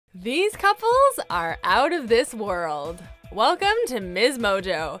These couples are out of this world. Welcome to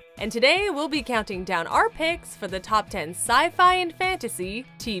MsMojo, and today we'll be counting down our picks for the top 10 sci-fi and fantasy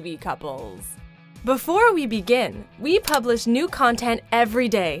TV couples. Before we begin, we publish new content every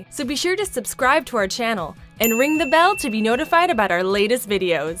day, so be sure to subscribe to our channel and ring the bell to be notified about our latest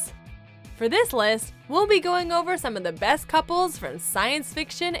videos. For this list, we'll be going over some of the best couples from science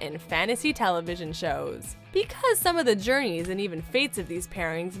fiction and fantasy television shows. Because some of the journeys and even fates of these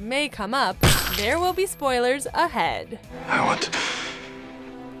pairings may come up, there will be spoilers ahead. I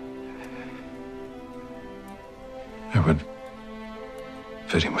would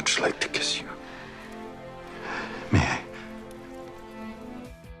very much like to kiss you. May I?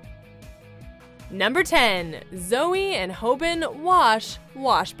 Number 10. Zoe and Hoban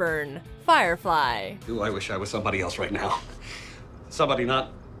Washburne. Firefly. Ooh, I wish I was somebody else right now. Somebody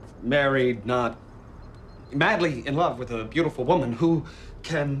not married, not madly in love with a beautiful woman who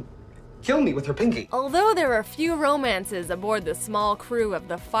can kill me with her pinky. Although there are few romances aboard the small crew of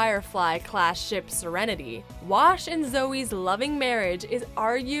the Firefly-class ship Serenity, Wash and Zoe's loving marriage is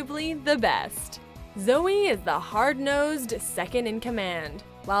arguably the best. Zoe is the hard-nosed second-in-command,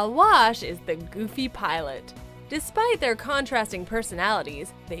 while Wash is the goofy pilot. Despite their contrasting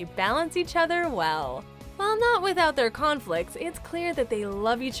personalities, they balance each other well. While not without their conflicts, it's clear that they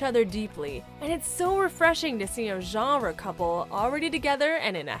love each other deeply, and it's so refreshing to see a genre couple already together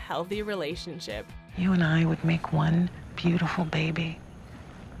and in a healthy relationship. You and I would make one beautiful baby,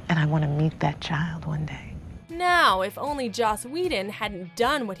 and I want to meet that child one day. Now, if only Joss Whedon hadn't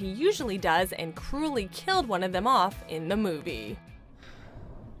done what he usually does and cruelly killed one of them off in the movie.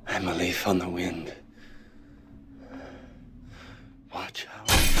 I'm a leaf on the wind. Watch out.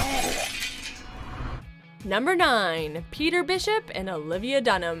 Number 9. Peter Bishop and Olivia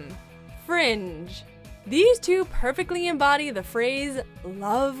Dunham. Fringe. These two perfectly embody the phrase,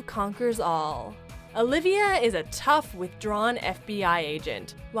 "love conquers all." Olivia is a tough, withdrawn FBI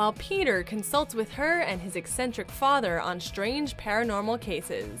agent, while Peter consults with her and his eccentric father on strange paranormal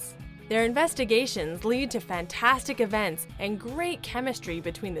cases. Their investigations lead to fantastic events and great chemistry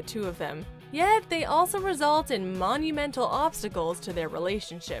between the two of them. Yet, they also result in monumental obstacles to their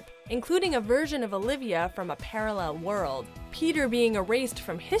relationship, including a version of Olivia from a parallel world, Peter being erased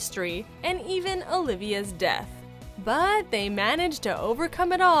from history, and even Olivia's death. But they manage to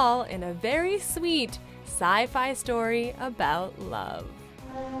overcome it all in a very sweet sci-fi story about love.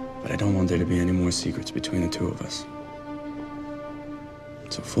 But I don't want there to be any more secrets between the two of us.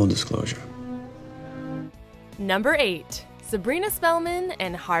 So full disclosure. Number 8. Sabrina Spellman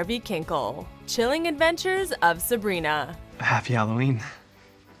and Harvey Kinkle. Chilling Adventures of Sabrina. Happy Halloween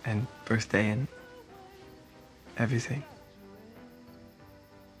and birthday and everything.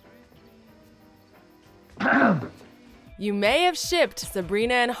 You may have shipped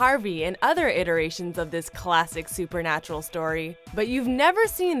Sabrina and Harvey in other iterations of this classic supernatural story, but you've never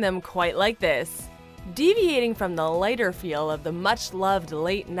seen them quite like this. Deviating from the lighter feel of the much-loved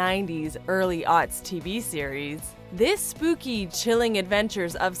late 90s, early aughts TV series, this spooky, chilling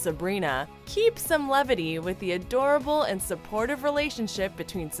adventures of Sabrina keeps some levity with the adorable and supportive relationship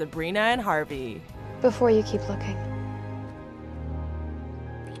between Sabrina and Harvey. Before you keep looking.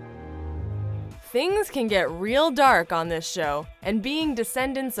 Things can get real dark on this show, and being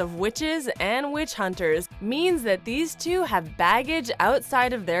descendants of witches and witch hunters means that these two have baggage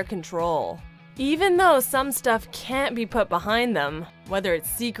outside of their control. Even though some stuff can't be put behind them, whether it's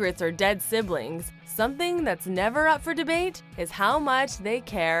secrets or dead siblings, something that's never up for debate is how much they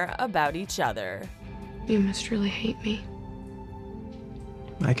care about each other. You must really hate me.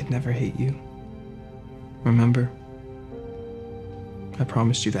 I could never hate you. Remember? I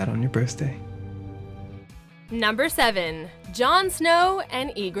promised you that on your birthday. Number 7. Jon Snow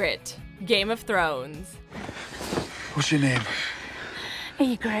and Ygritte. Game of Thrones. What's your name?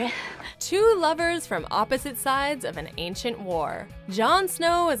 Ygritte. Two lovers from opposite sides of an ancient war. Jon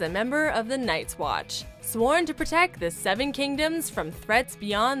Snow is a member of the Night's Watch, sworn to protect the Seven Kingdoms from threats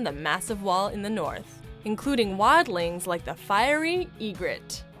beyond the massive wall in the north, including wildlings like the fiery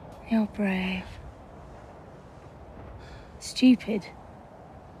Ygritte. You're brave. Stupid,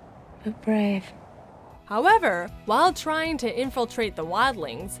 but brave. However, while trying to infiltrate the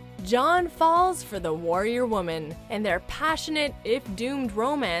wildlings, Jon falls for the warrior woman, and their passionate, if doomed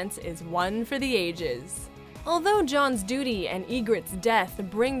romance is one for the ages. Although Jon's duty and Ygritte's death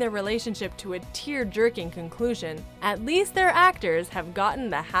bring their relationship to a tear-jerking conclusion, at least their actors have gotten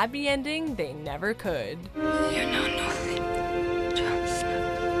the happy ending they never could. You know nothing, Jon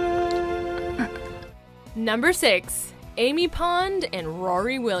Snow. Number 6. Amy Pond and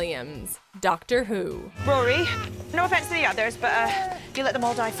Rory Williams. Doctor Who. Rory, no offense to the others, but You let them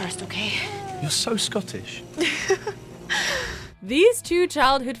all die first, okay? You're so Scottish. These two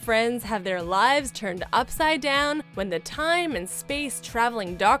childhood friends have their lives turned upside down when the time and space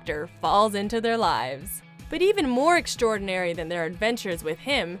traveling doctor falls into their lives. But even more extraordinary than their adventures with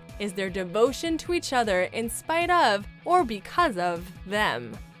him is their devotion to each other in spite of, or because of,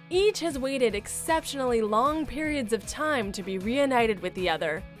 them. Each has waited exceptionally long periods of time to be reunited with the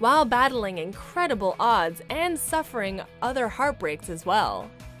other, while battling incredible odds and suffering other heartbreaks as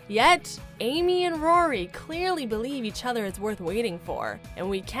well. Yet, Amy and Rory clearly believe each other is worth waiting for, and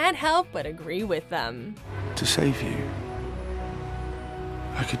we can't help but agree with them. To save you,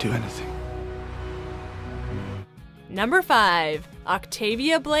 I could do anything. Number 5.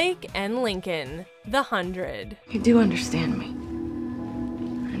 Octavia Blake and Lincoln, The 100. You do understand me.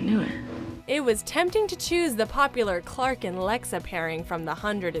 I knew it. It was tempting to choose the popular Clark and Lexa pairing from The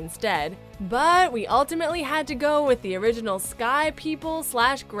 100 instead, but we ultimately had to go with the original Sky People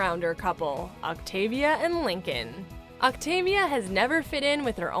 / Grounder couple, Octavia and Lincoln. Octavia has never fit in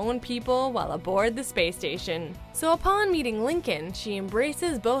with her own people while aboard the space station, so upon meeting Lincoln, she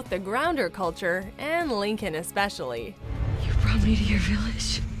embraces both the Grounder culture and Lincoln especially. You brought me to your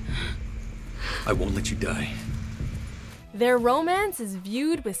village. I won't let you die. Their romance is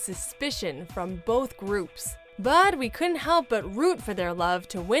viewed with suspicion from both groups, but we couldn't help but root for their love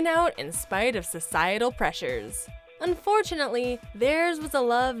to win out in spite of societal pressures. Unfortunately, theirs was a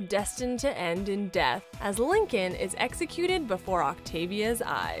love destined to end in death, as Lincoln is executed before Octavia's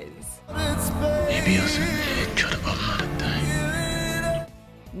eyes.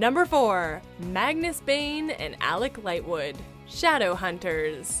 Number 4. Magnus Bane and Alec Lightwood, Shadow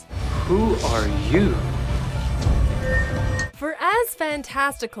Hunters. Who are you? For as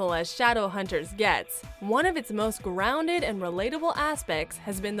fantastical as Shadowhunters gets, one of its most grounded and relatable aspects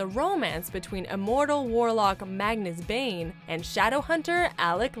has been the romance between immortal warlock Magnus Bane and Shadowhunter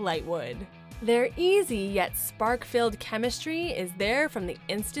Alec Lightwood. Their easy yet spark-filled chemistry is there from the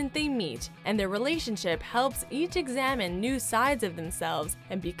instant they meet, and their relationship helps each examine new sides of themselves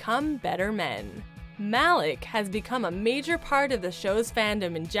and become better men. Malik has become a major part of the show's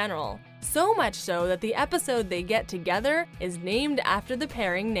fandom in general, so much so that the episode they get together is named after the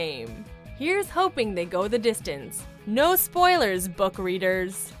pairing name. Here's hoping they go the distance. No spoilers, book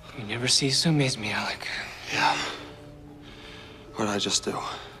readers. You never cease to amaze me, Alec. Yeah. What'd I just do?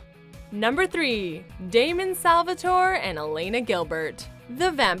 Number 3. Damon Salvatore and Elena Gilbert,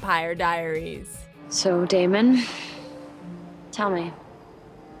 The Vampire Diaries. So, Damon, tell me,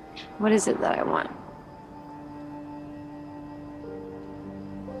 what is it that I want?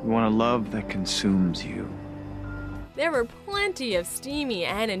 You want a love that consumes you. There were plenty of steamy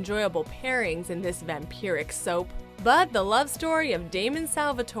and enjoyable pairings in this vampiric soap, but the love story of Damon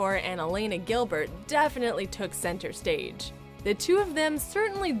Salvatore and Elena Gilbert definitely took center stage. The two of them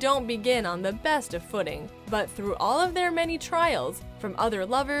certainly don't begin on the best of footing, but through all of their many trials, from other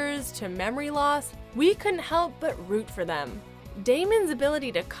lovers to memory loss, we couldn't help but root for them. Damon's ability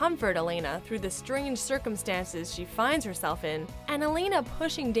to comfort Elena through the strange circumstances she finds herself in, and Elena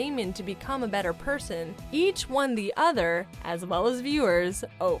pushing Damon to become a better person, each won the other, as well as viewers,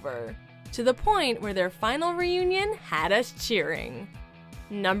 over. To the point where their final reunion had us cheering.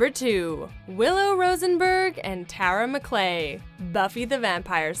 Number 2. Willow Rosenberg and Tara McClay, Buffy the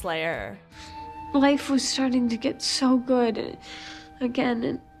Vampire Slayer. Life was starting to get so good again,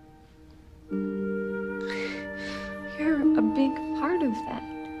 and you're a big part of that.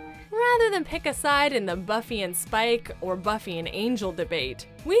 Rather than pick a side in the Buffy and Spike or Buffy and Angel debate,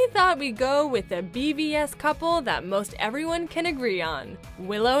 we thought we'd go with the BVS couple that most everyone can agree on,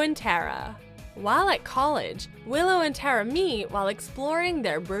 Willow and Tara. While at college, Willow and Tara meet while exploring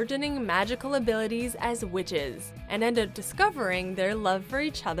their burgeoning magical abilities as witches, and end up discovering their love for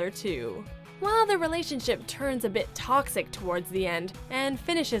each other too. While their relationship turns a bit toxic towards the end and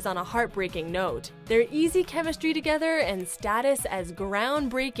finishes on a heartbreaking note, their easy chemistry together and status as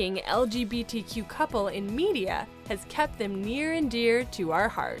groundbreaking LGBTQ couple in media has kept them near and dear to our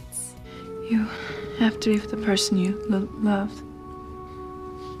hearts. You have to be with the person you loved.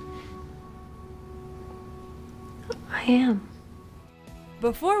 I am.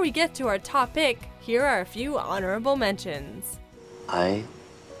 Before we get to our top pick, here are a few honorable mentions. I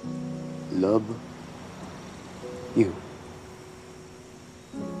love you.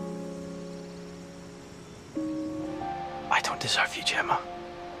 I don't deserve you, Gemma.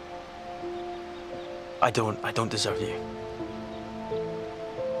 I don't deserve you.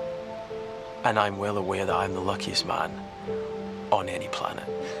 And I'm well aware that I'm the luckiest man on any planet.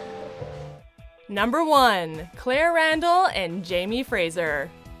 Number 1. Claire Randall and Jamie Fraser,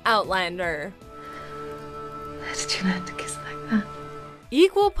 Outlander. How did you learn to kiss like that?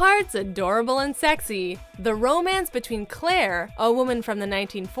 Equal parts adorable and sexy, the romance between Claire, a woman from the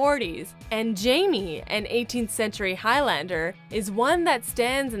 1940s, and Jamie, an 18th century Highlander, is one that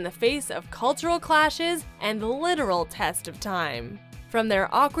stands in the face of cultural clashes and the literal test of time. From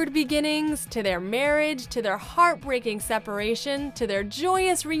their awkward beginnings, to their marriage, to their heartbreaking separation, to their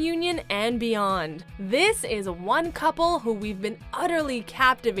joyous reunion and beyond. This is one couple who we've been utterly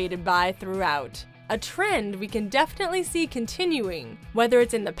captivated by throughout. A trend we can definitely see continuing, whether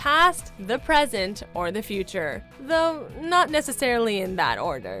it's in the past, the present, or the future. Though not necessarily in that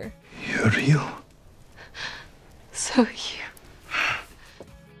order. You're you. So you.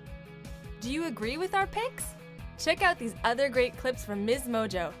 Do you agree with our picks? Check out these other great clips from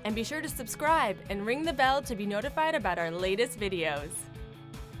MsMojo and be sure to subscribe and ring the bell to be notified about our latest videos.